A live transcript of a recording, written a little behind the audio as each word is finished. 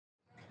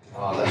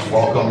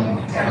welcome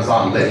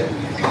Amazon Lit.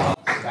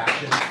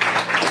 Sebastian.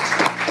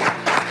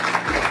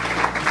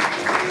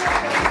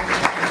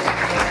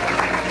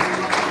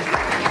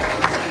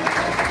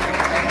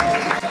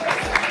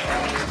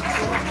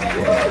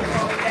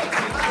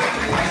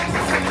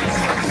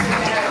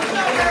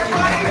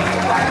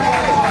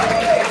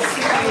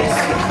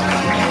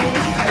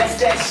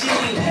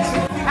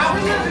 How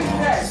we living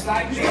today?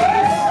 Like this.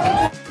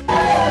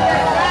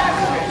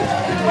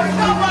 What's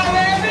up,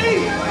 Miami?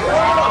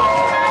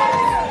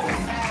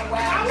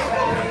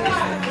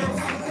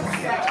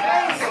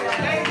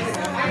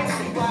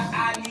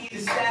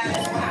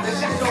 This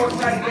is so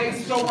exciting. Thank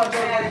you so much,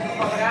 everybody, for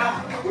coming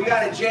out. We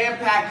got a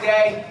jam-packed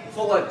day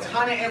full of a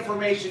ton of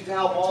information to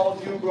help all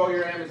of you grow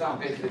your Amazon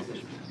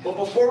businesses. But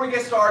before we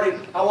get started,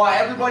 I want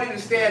everybody to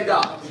stand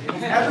up.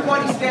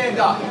 Everybody stand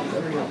up.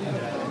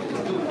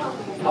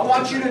 I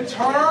want you to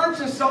turn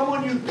to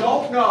someone you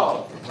don't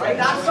know, right?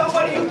 Not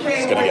somebody you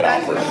came with,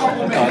 that's in a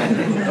couple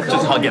minutes.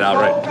 Just hug it out,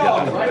 right?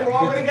 Yeah. Right? We're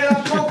all going to get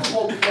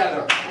uncomfortable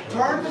together.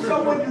 Turn to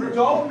someone you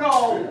don't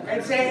know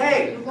and say,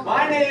 hey,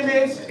 my name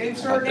is,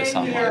 insert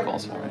name here.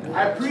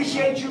 I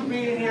appreciate you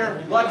being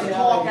here. Let's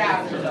talk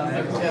after.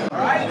 All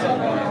right?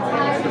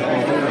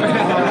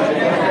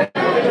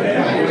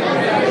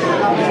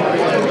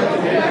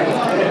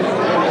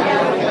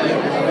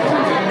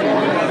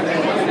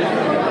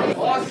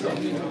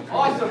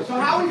 Awesome. So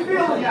how we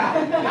feeling now?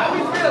 How we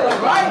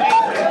feeling, right?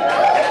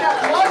 Got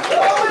blood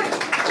flowing?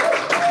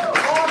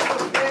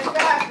 Awesome.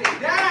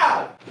 Fantastic. Now,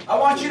 I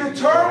want you to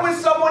turn with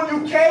someone you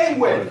came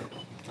with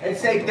and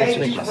say thank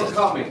you for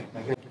coming.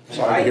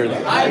 Sorry to hear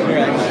that.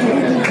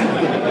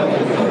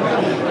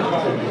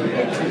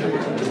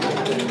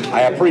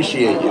 I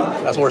appreciate you.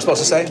 That's what we're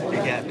supposed to say?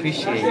 Yeah,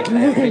 appreciate it.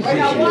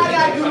 Now, why did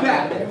I do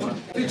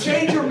that? To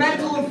change your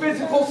mental and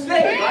physical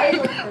state,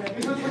 right?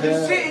 Because we're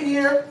just sitting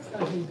here,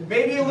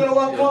 maybe a little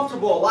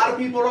uncomfortable. A lot of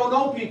people don't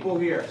know people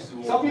here.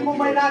 Some people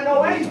might not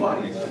know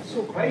anybody.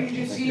 Right? You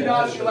just see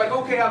us, you're like,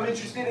 okay, I'm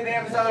interested in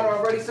Amazon, or I'm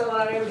already selling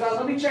on Amazon.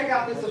 Let me check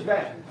out this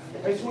event.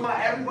 I just want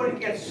everybody to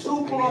get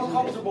super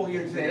uncomfortable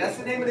here today. That's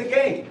the name of the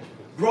game.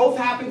 Growth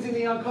happens in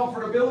the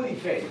uncomfortability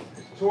phase.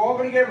 So we're all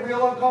going to get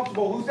real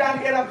uncomfortable. Who's down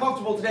to get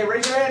uncomfortable today?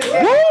 Raise your hand and say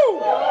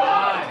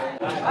aye.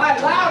 Aye,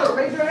 louder.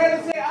 Raise your hand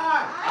and say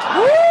aye.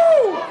 Woo!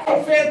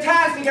 Oh,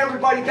 fantastic,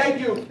 everybody. Thank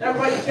you.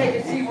 Everybody take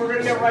a seat. We're going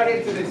to get right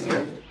into this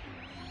here.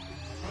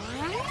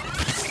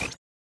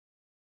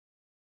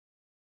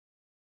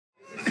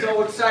 This is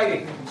so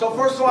exciting. So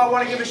first of all, I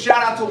want to give a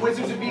shout out to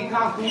Wizards of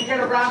Ecom. Can you get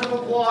a round of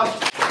applause?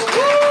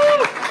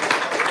 Woo!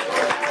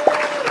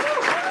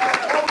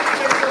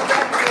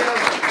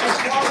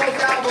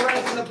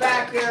 In the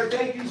back there,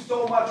 thank you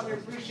so much. We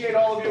appreciate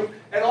all of you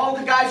and all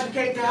the guys who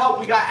came to help.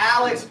 We got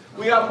Alex,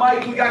 we got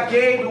Mike, we got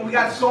Gabe, and we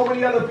got so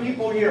many other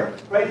people here.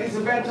 Right? This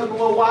event took a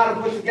little while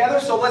to put together,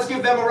 so let's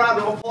give them a round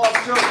of applause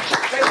too.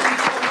 Thank you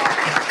so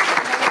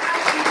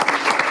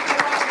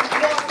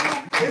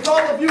much. It's all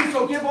of you,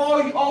 so give all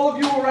of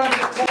you a round of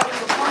applause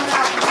for coming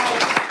out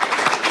tonight.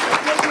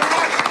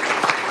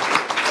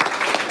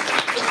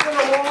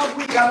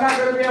 I'm not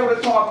going to be able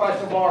to talk by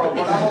tomorrow,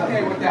 but I'm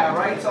okay with that,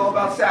 right? It's all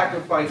about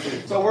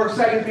sacrificing. So we're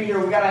excited to be here.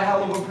 We got a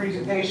hell of a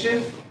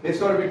presentation. It's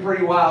going to be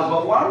pretty wild.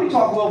 But why don't we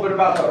talk a little bit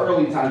about the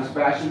early times,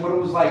 Sebastian? What it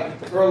was like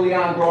early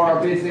on growing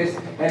our business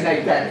and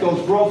like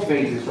those growth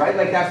phases, right?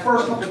 Like that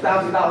first couple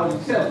 $1,000s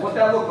in sales. What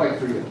that look like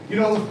for you? You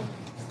know,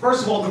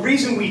 first of all, the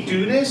reason we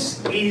do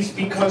this is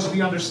because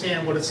we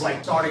understand what it's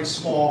like starting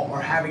small or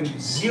having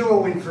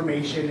zero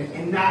information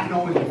and not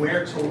knowing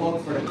where to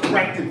look for the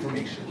correct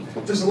information.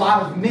 There's a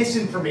lot of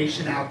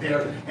misinformation out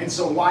there, and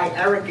so why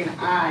Eric and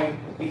I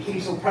became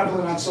so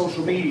prevalent on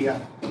social media,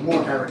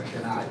 more Eric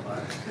than I,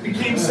 but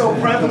became so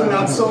prevalent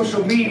on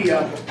social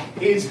media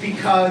is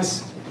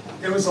because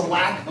there was a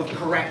lack of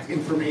correct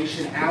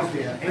information out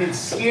there, and it's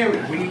scary.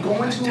 When you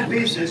go into a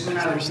business, no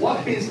matter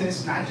what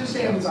business, not just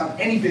Amazon,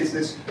 any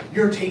business,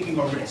 you're taking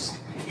a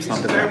risk. It's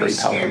very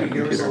scary.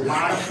 There is a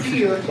lot of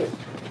fear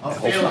of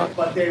failure,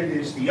 but then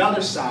there's the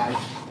other side.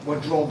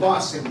 What drove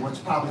us and what's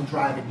probably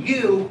driving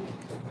you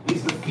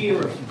is the fear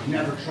of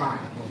never trying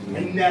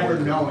and never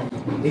knowing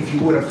if you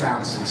would have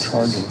found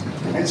success.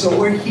 And so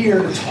we're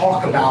here to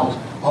talk about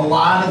a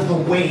lot of the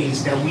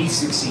ways that we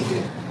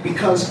succeeded.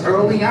 Because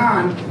early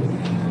on,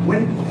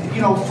 when,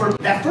 you know, for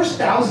that first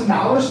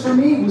 $1,000 for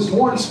me was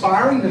more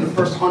inspiring than the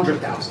first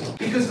 100,000.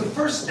 Because the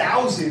first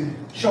 1,000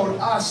 showed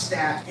us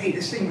that, hey,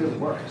 this thing really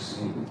works.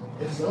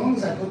 As long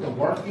as I put the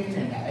work in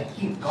and I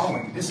keep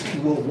going, this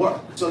thing will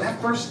work. So that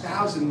first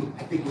 1,000,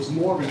 I think, was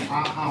more of an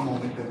aha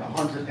moment than the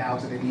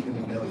 100,000 and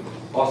even the million.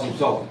 Awesome.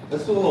 So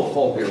let's do a little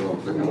poll here real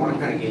quick. I want to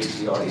kind of gauge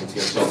the audience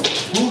here. So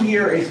who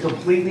here is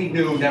completely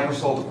new, never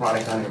sold a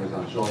product on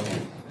Amazon? Show of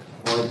hands.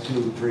 1,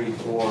 2, 3,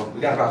 4.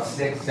 We got about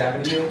 6,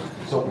 7 of you.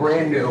 So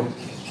brand new,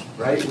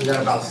 right? We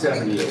got about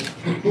 7 of you.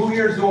 Who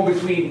here is going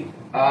between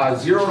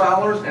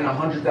 $0 and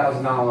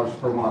 $100,000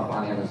 per month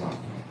on Amazon?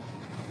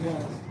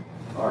 Yeah.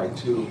 All right,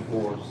 2,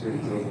 4, 6, 8,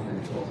 10,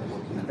 12,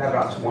 14. Got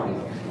about 20.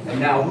 And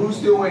now who's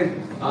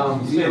doing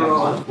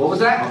 0? What was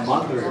that? A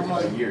month or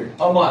a year?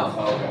 A month.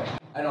 Oh, okay.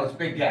 I know it's a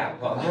big gap,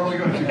 but we're only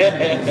going to do 3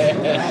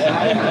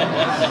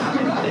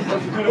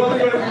 We're only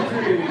going to do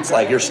 3 It's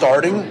like you're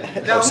starting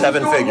now, at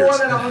 7 who's doing figures. more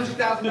than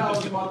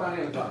 $100,000 a month on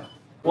Amazon?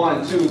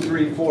 1, 2,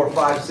 3, 4,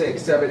 5,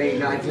 6, 7, 8,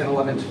 9, 10,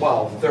 11,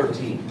 12,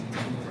 13.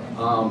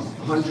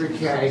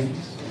 100K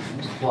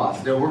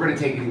plus. Now we're going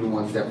to take it even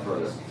one step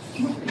further.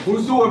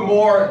 Who's doing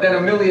more than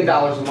 $1 million a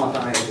month on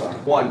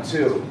Amazon? 1,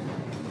 2.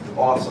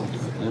 Awesome.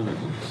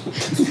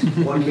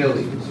 1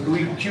 million. So do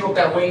we cue up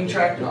that Wayne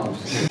track? No.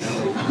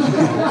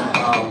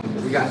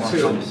 We got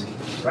 2,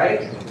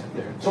 right?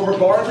 So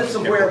regardless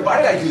of where,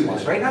 why did I do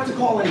this, right? Not to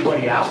call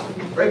anybody out,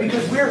 right?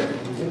 Because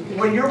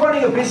when you're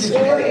running a business,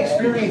 you're going to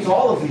experience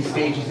all of these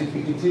stages if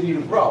you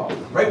continue to grow,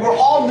 right? We're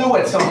all new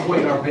at some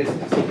point in our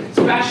business.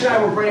 Sebastian and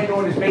I were brand new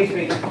in his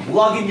basement,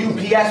 lugging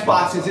UPS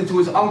boxes into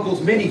his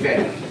uncle's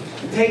minivan,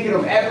 taking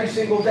them every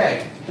single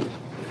day.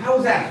 How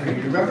was that for you?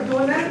 You remember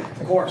doing that?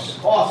 Of course.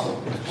 Awesome.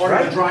 Part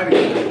of the driving.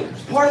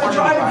 It's part of the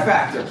driving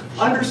factor.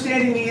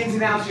 Understanding the ins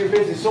and outs of your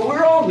business. So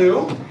we're all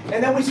new,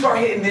 and then we start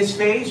hitting this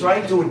phase,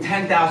 right? Doing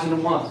 $10,000 a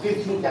month,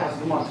 $15,000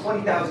 a month,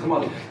 $20,000 a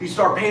month. You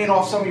start paying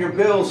off some of your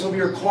bills, some of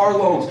your car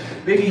loans,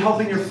 maybe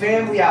helping your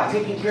family out,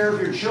 taking care of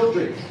your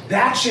children.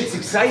 That shit's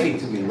exciting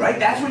to me, right?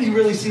 That's when you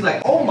really see,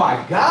 like, oh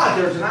my God,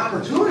 there's an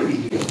opportunity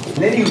here.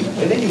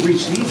 And then you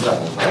reach these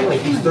levels, right?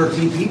 Like these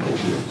 13 people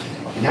here.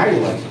 And now you're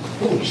like,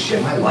 holy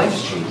shit, my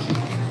life's changing.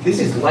 This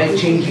is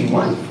life-changing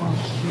money.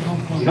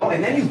 You know,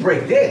 and then you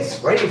break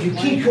this, right? If you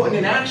keep putting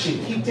in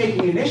action, keep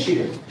taking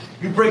initiative,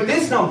 you break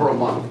this number a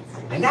month.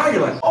 And now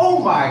you're like, oh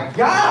my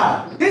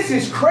God, this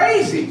is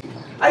crazy.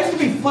 I used to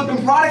be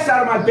flipping products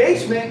out of my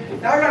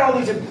basement. Now I got all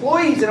these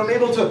employees and I'm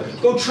able to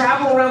go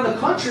travel around the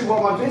country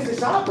while my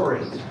business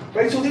operates.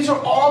 Right? So these are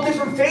all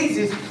different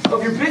phases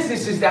of your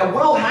businesses that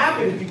will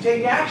happen if you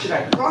take action.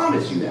 I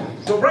promise you that.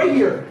 So right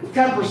here,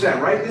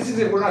 10%, right? This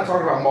isn't, we're not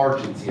talking about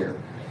margins here.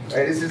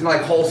 Right? This isn't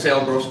like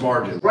wholesale gross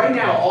margin. Right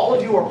now, all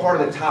of you are part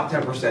of the top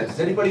 10%. Does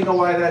anybody know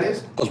why that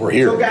is? Because we're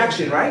here. Took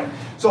action, right?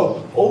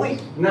 So only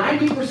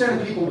 90%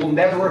 of people will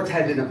never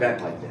attend an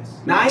event like this.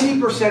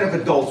 90% of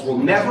adults will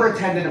never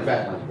attend an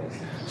event like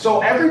this. So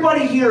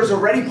everybody here is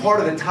already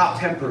part of the top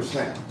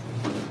 10%.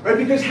 Right?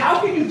 Because how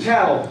can you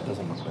tell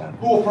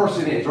who a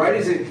person is, right?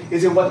 Is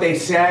it what they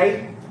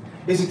say?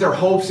 Is it their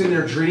hopes and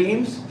their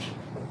dreams?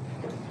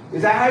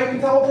 Is that how you can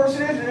tell a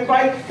person is? And if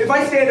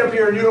I stand up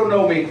here and you don't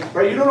know me,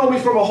 right? You don't know me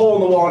from a hole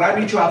in the wall, and I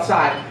meet you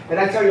outside, and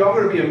I tell you I'm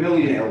going to be a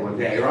millionaire one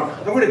day, or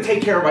I'm going to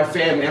take care of my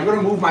family. I'm going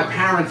to move my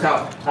parents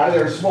out of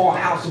their small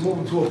house and move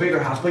them to a bigger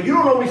house. But you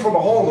don't know me from a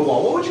hole in the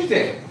wall. What would you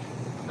think?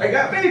 Like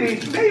maybe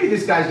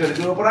this guy's going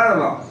to do it, but I don't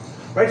know,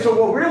 right? So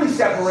what really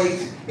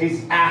separates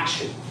is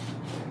action,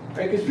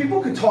 right? Because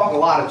people can talk a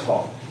lot of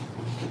talk,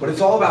 but it's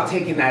all about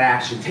taking that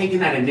action, taking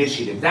that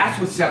initiative. That's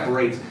what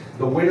separates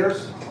the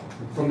winners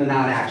from the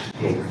non-action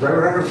takers. Right?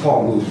 We're not going to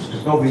call them losers,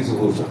 because nobody's a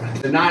loser.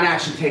 The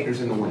non-action takers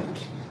and the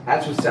winners.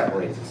 That's what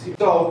separates us here.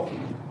 So,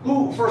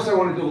 first I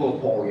want to do a little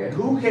poll again.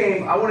 Who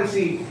came, I want to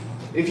see,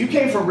 if you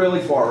came from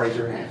really far, raise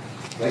your hand.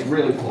 Like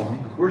really far.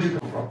 Where'd you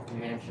come from?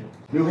 New Hampshire.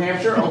 New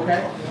Hampshire,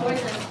 okay.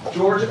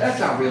 Georgia, that's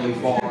not really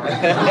far.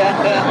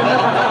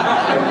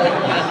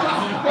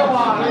 Come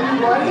on,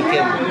 anybody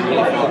here?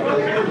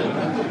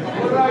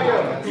 What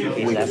about you?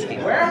 He's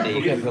asking. Where?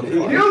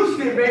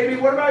 Houston, baby.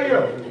 What about you?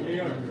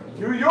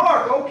 New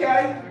York,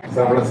 okay.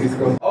 San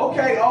Francisco.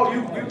 Okay, oh,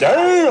 you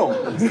Damn!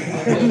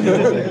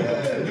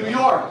 New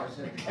York.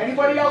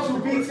 Anybody else who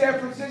beat San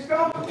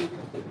Francisco?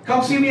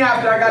 Come see me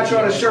after. I got you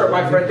on a shirt,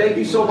 my friend. Thank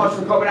you so much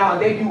for coming out,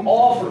 and thank you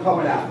all for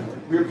coming out.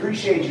 We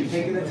appreciate you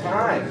taking the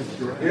time.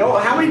 You know,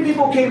 how many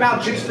people came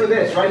out just for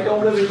this, right?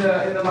 Don't live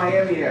in the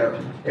Miami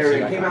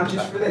area. Came out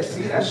just for this.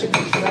 See, that shit's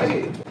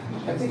exciting.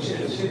 I think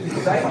shit's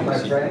exciting, my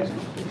friend.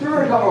 We're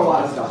going to cover a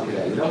lot of stuff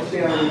today. You know,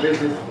 stay on your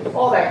business,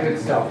 all that good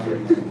stuff here.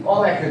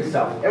 All that good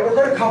stuff. And we're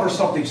going to cover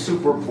something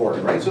super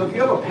important, right? So if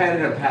you have a pen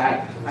and a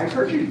pad, I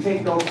encourage you to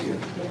take notes here.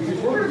 Because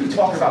we're going to be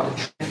talking about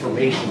the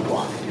transformation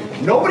block.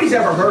 Nobody's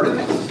ever heard of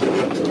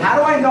this. How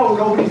do I know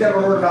nobody's ever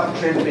heard about the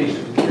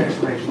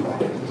transformation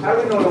block? How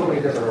do we know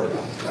nobody's ever heard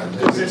about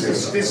it?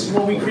 This is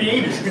what we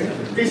created.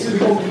 This is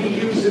what we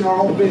use in our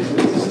own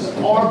business. This is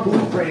our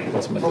blueprint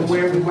from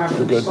where we went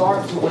from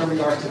start to where we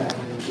are today.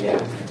 Yeah.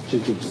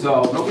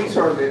 So nobody's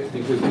heard of it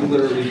because we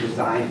literally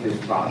designed this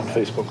process.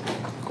 Facebook.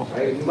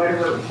 Right? You might have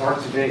heard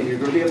parts of it, and you're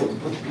going to be able to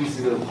put the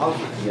pieces of the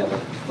puzzle together.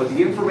 But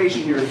the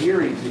information you're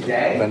hearing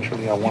today,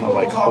 Eventually, I want to people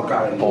like don't talk hook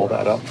about it all anymore.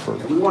 that up for.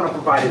 And we want to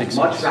provide as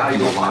much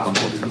value as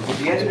possible. Because at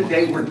the end of the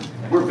day,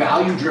 we're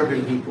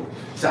value-driven people.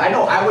 So I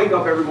know I wake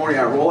up every morning,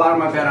 I roll out of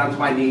my bed onto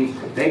my knees,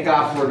 thank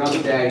God for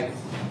another day,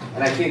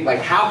 and I think, like,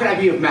 how can I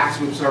be of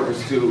maximum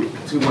service to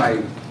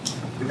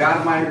the God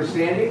of my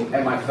understanding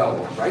and my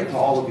fellows, right? To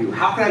all of you.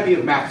 How can I be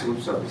of maximum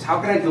service?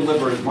 How can I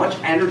deliver as much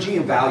energy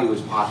and value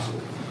as possible?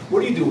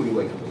 What do you do when you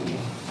wake up in the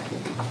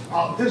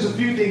morning? There's a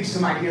few things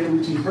to my daily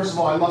routine. First of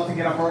all, I love to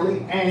get up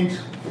early, and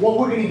what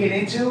we're going to get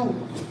into,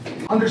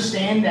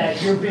 understand that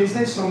your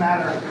business, no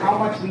matter how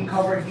much we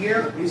cover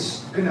here,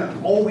 is going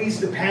to always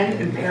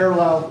depend and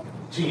parallel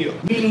to you.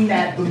 Meaning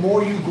that the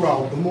more you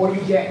grow, the more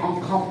you get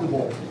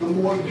uncomfortable, the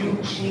more you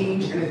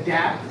change and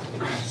adapt,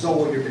 so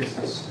will your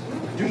business.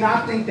 Do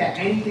not think that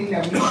anything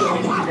that we show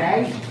you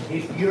today,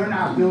 if you're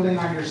not building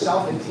on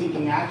yourself and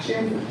taking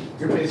action,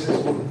 your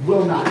business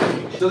will not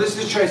change. So this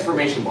is a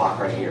transformation block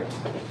right here.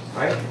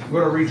 Right?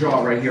 We're going to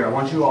redraw right here. I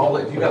want you all,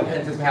 if you got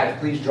pens and pads,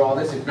 please draw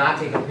this. If not,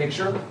 take a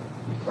picture.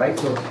 Right?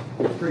 So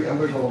I'm going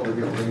to go over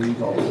here. We're going to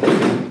use all this.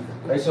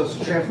 Right? So it's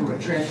a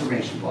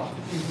transformation block.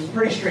 It's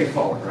pretty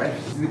straightforward, right?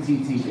 This is the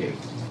TTP.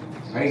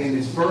 Right? And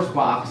this first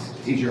box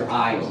is your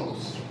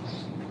IOs.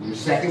 Your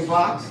second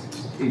box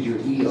is your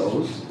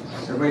EOs.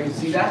 Everybody can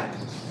see that?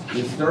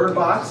 This third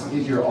box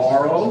is your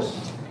ROs.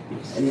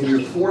 And then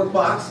your fourth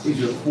box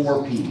is your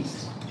 4 Ps.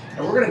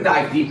 And we're going to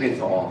dive deep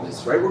into all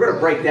this, right? We're going to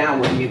break down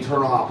what the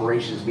internal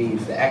operations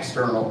means, the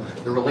external,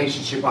 the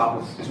relationship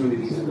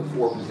opportunities in the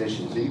 4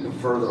 positions, so you can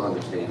further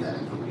understand that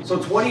information. So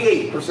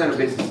 28% of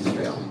businesses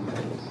fail,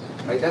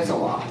 right? That's a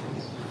lot,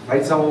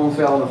 right? Some of them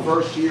fail in the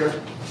first year,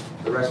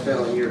 the rest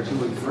fail in year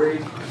 2 and 3,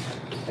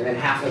 and then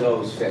half of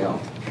those fail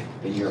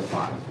in year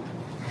 5,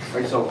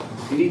 right? So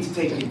you need to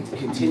take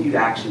continued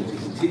action to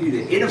continue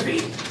to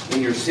innovate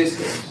in your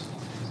systems.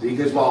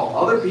 Because while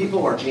other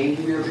people are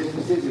changing their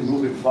businesses and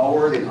moving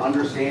forward and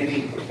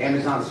understanding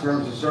Amazon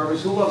terms of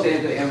service, who loves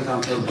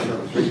Amazon terms of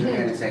service? Raise your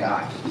hand and say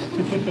aye.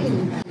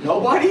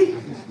 Nobody?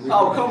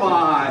 Oh, come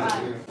on.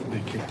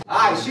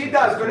 Aye, she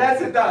does,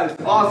 Vanessa does.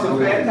 Awesome,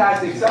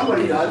 fantastic.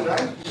 Somebody does,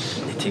 right?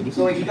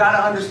 So you got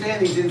to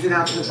understand these ins and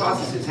outs of the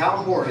processes. How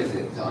important is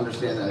it to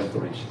understand that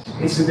information?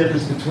 It's the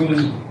difference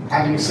between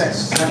having a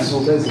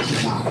successful business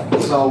and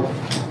not. So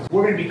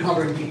we're going to be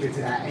covering deep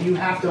into that. And you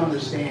have to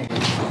understand,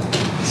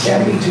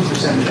 72%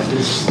 of the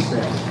businesses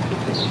fail.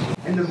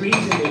 And the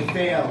reason they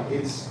fail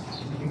is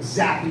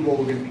exactly what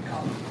we're going to be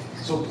covering.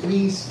 So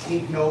please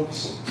take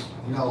notes,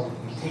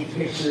 take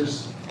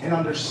pictures, and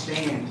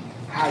understand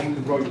how you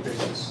can grow your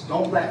business.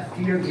 Don't let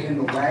fear get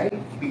in the way,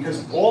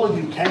 because all of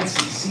you can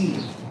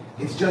succeed.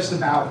 It's just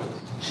about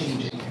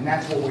changing, and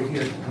that's what we're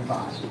here to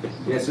provide.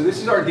 Yeah, so this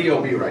is our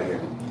DOB right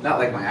here. Not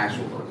like my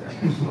actual birthday.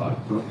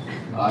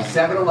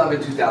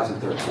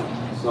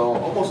 7/11/2013. So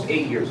almost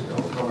 8 years ago.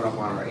 We're coming up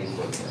on our 8th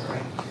birthday,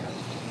 right?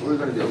 What are we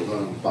going to do? We're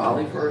going to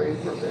Bali for our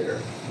 8th birthday,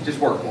 or just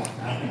work more?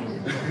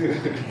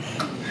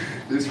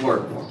 Just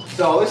work more.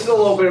 So this is a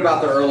little bit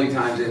about the early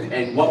times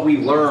and what we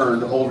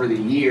learned over the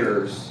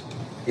years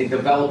in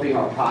developing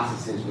our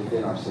processes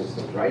within our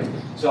systems, right?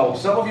 So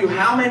some of you,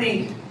 how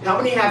many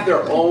have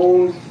their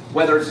own,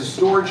 whether it's a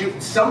storage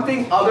unit,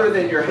 something other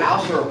than your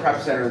house or a prep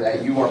center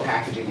that you are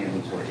packaging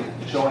inventory in?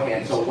 Show of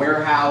hands. So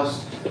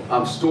warehouse,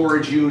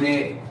 storage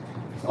unit,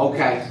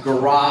 okay,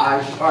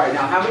 garage. All right,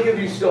 now how many of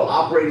you still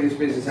operating this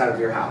business out of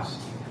your house?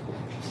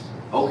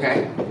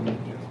 Okay.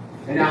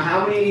 And now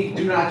how many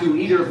do not do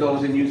either of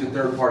those and use a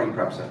third-party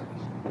prep center?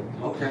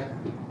 Okay.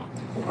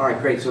 All right,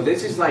 great. So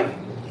this is like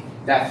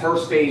that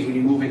first phase when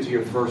you move into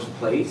your first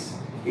place.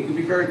 It can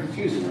be very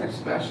confusing, right,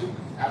 Sebastian?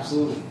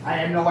 Absolutely. I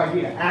had no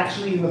idea.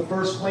 Actually, in the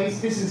first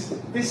place, this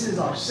is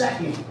our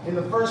second. In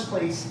the first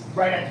place,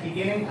 right at the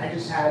beginning, I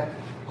just had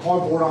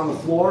cardboard on the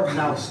floor,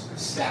 and I was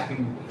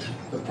stacking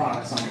the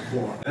products on the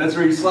floor. And that's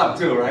where you slept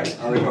too, right?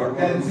 On the cardboard.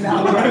 That's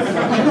not what I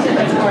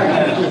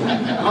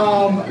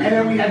and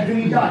then we had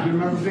Vinny Dunn. You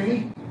remember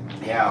Vinny?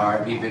 Yeah,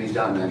 R.I.P. Vinny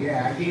Dunn then.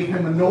 Yeah, I gave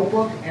him a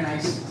notebook, and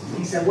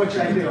he said, what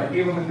should I do? I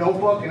gave him a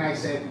notebook, and I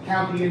said,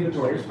 count the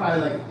inventory. It's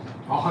probably like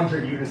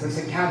 100 units. I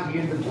said, count the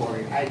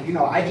inventory.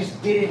 I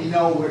just didn't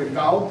know where to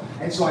go,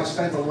 and so I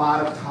spent a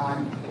lot of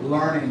time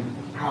learning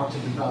how to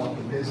develop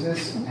the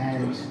business.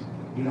 And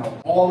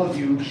all of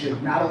you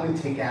should not only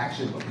take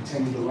action, but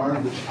continue to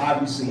learn, which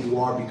obviously you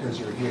are, because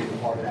you're here, you're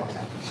part of that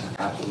 10%.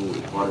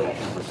 Absolutely, part of that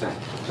 10%.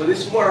 So this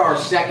is what our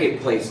second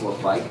place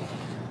looked like.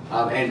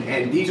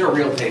 And these are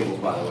real tables,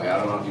 by the way. I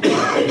don't know if you can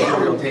see, these are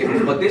real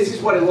tables, but this is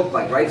what it looked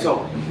like, right?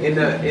 So in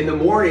the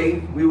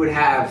morning, we would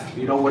have,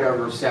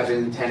 whatever,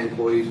 7, 10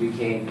 employees we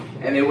came,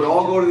 and they would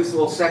all go to this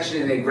little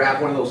section and they'd grab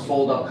one of those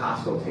fold-up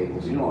Costco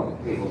tables. You know what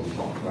tables we're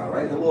talking about,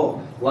 right? The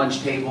little lunch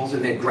tables,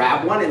 and they'd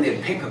grab one and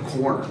they'd pick a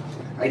corner.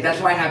 Right?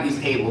 That's why I have these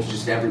tables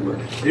just everywhere.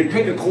 They'd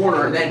pick a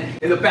corner, and then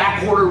in the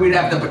back corner we'd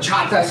have the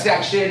bachata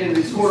section, in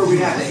this corner we'd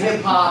have the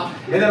hip hop,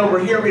 and then over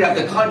here we'd have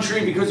the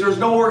country, because there was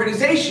no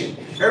organization.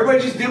 Everybody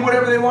just did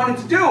whatever they wanted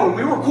to do, and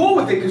we were cool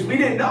with it because we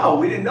didn't know.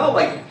 We didn't know,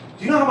 like,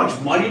 do you know how much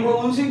money we're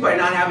losing by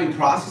not having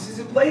processes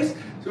in place?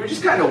 So we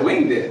just kind of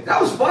winged it. That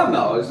was fun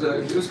though.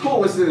 It was cool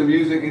listening to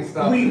music and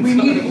stuff. We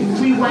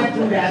went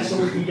through that so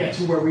we could get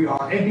to where we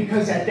are, and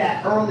because at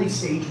that early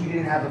stage we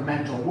didn't have a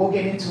mentor. We'll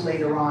get into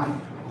later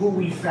on who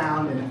we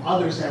found and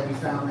others that we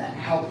found that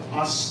helped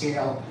us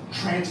scale,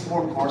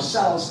 transform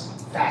ourselves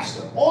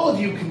faster. All of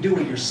you can do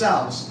it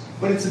yourselves,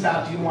 but it's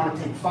about, do you want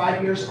to take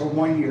 5 years or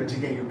 1 year to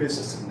get your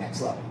business to the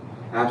next level?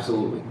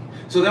 Absolutely.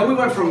 So then we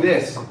went from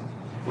this,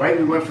 right?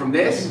 We went from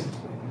this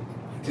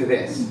to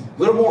this. A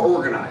little more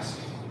organized.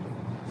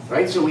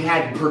 right? So we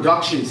had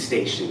production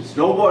stations.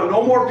 No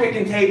more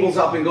picking tables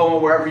up and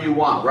going wherever you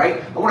want,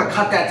 right? I want to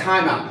cut that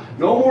time out.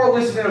 No more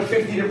listening to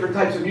 50 different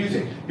types of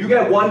music. You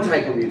get one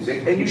type of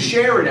music and you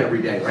share it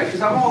every day, right?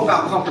 Because I'm all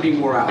about company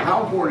morale.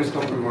 How important is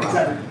company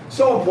morale?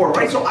 So important,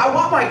 right? So I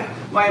want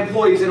my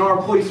employees and our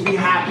employees to be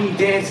happy,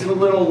 dancing a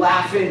little,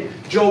 laughing,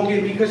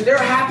 joking, because their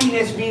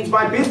happiness means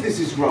my business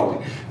is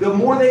growing. The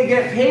more they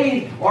get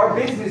paid, our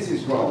business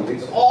is growing.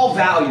 It's all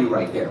value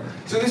right there.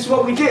 So this is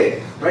what we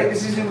did, right?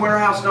 This is in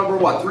warehouse number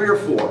what, 3 or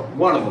 4?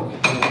 One of them.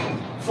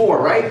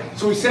 4, right?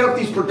 So we set up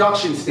these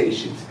production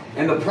stations,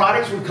 and the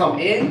products would come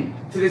in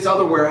to this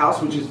other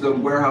warehouse, which is the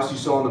warehouse you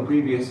saw in the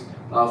previous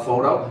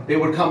photo. They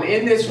would come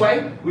in this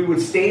way. We would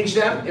stage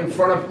them in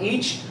front of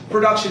each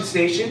production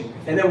station,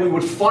 and then we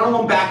would funnel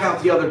them back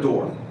out the other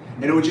door.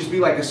 And it would just be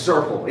like a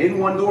circle. In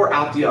one door,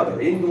 out the other.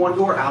 In one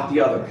door, out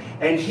the other.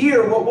 And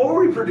here, what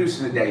were we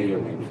producing a day here,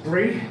 maybe?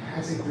 3?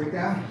 I say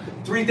 3,000.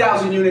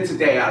 3,000 units a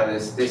day out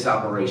of this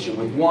operation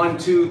with 1,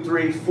 2,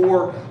 3,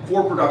 4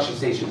 production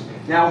stations.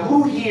 Now,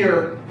 who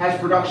here has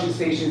production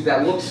stations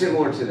that look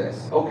similar to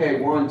this?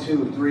 Okay, 1,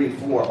 2, 3,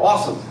 4.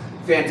 Awesome.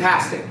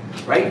 Fantastic,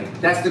 right?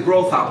 That's the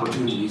growth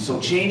opportunity. So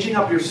changing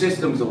up your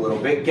systems a little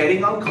bit,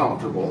 getting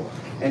uncomfortable,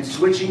 and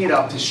switching it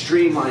up to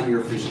streamline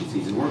your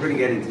efficiencies. And we're going to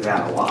get into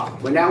that a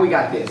lot. But now we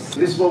got this.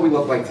 This is what we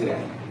look like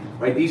today.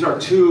 Right? These are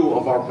 2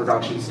 of our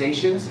production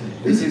stations.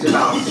 This is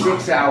about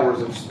 6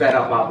 hours of sped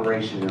up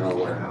operation in our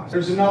warehouse.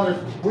 There's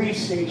another 3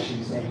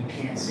 stations that you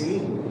can't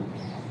see.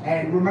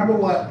 And remember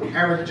what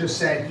Eric just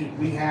said,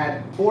 we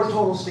had 4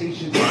 total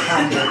stations in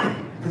Congo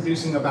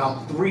producing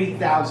about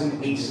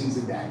 3,000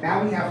 ASINs a day.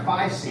 Now we have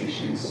 5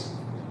 stations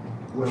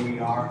where we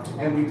are,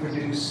 and we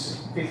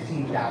produce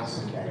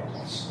 15,000 a day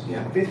almost.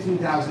 Yeah.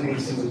 15,000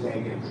 ASINs a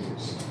day get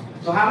produced.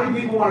 So how many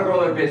people want to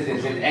grow their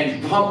business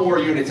and pump more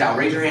units out?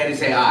 Raise your hand and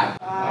say aye.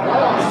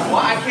 Well,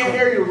 I can't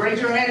hear you.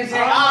 Raise your hand and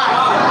say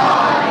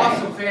aye.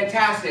 Awesome,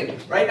 fantastic.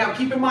 Right now,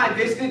 keep in mind,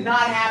 this did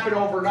not happen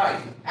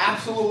overnight.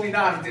 Absolutely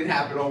not, it didn't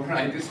happen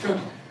overnight. This took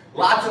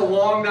lots of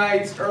long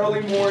nights,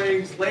 early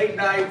mornings, late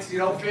nights, you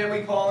know,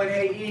 family calling,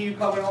 hey, E, you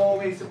coming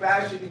home? Hey,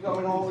 Sebastian, you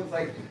coming home? It's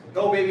like,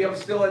 no, baby, I'm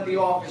still at the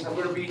office. I'm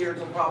going to be here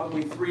until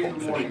probably 3 in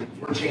the morning.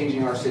 We're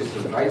changing our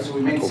system, right? So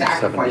we made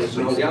sacrifices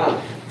early on.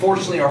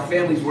 Fortunately, our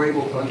families were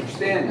able to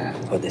understand that.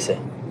 What'd they say?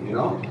 You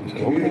know,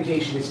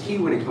 communication is key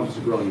when it comes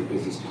to growing your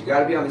business. You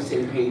got to be on the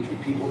same page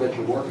with people that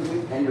you're working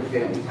with and your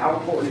family. How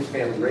important is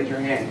family? Raise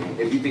your hand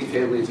if you think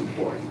family is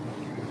important.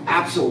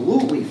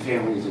 Absolutely,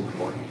 family is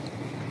important.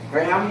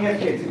 Right? How many have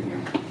kids in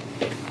here?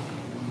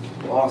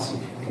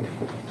 Awesome.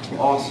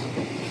 Awesome.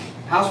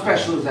 How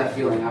special is that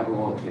feeling having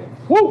a little kid?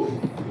 Woo!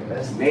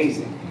 That's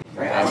amazing.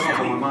 Right? I don't know,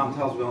 but my mom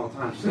tells me all the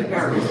time. She's like,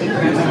 Eric, it's the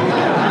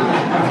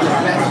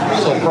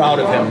best. So proud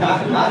of him.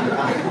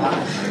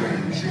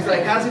 She's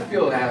like, how's it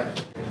feel to have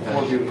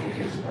 4 beautiful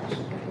kids?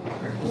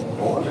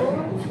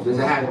 Does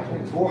it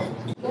happen? 4.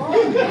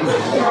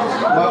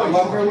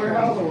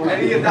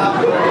 Any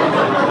adopted?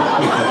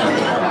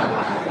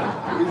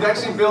 He's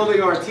actually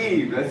building our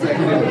team. That's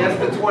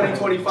the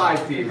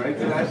 2025 team, right,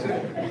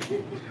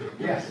 Sebastian?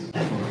 Yes.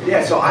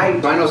 Yeah, so I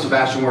know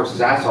Sebastian works his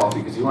ass off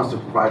because he wants to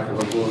provide for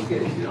those little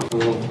kids, you know,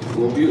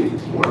 little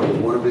beauties.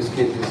 One of his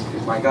kids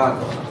is my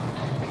goddaughter.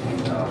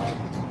 And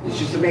it's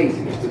just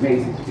amazing. It's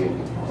amazing to be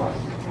able to provide.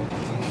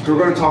 So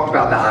we're going to talk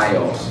about the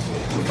IOs.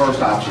 The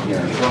first option here,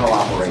 internal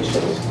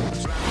operations.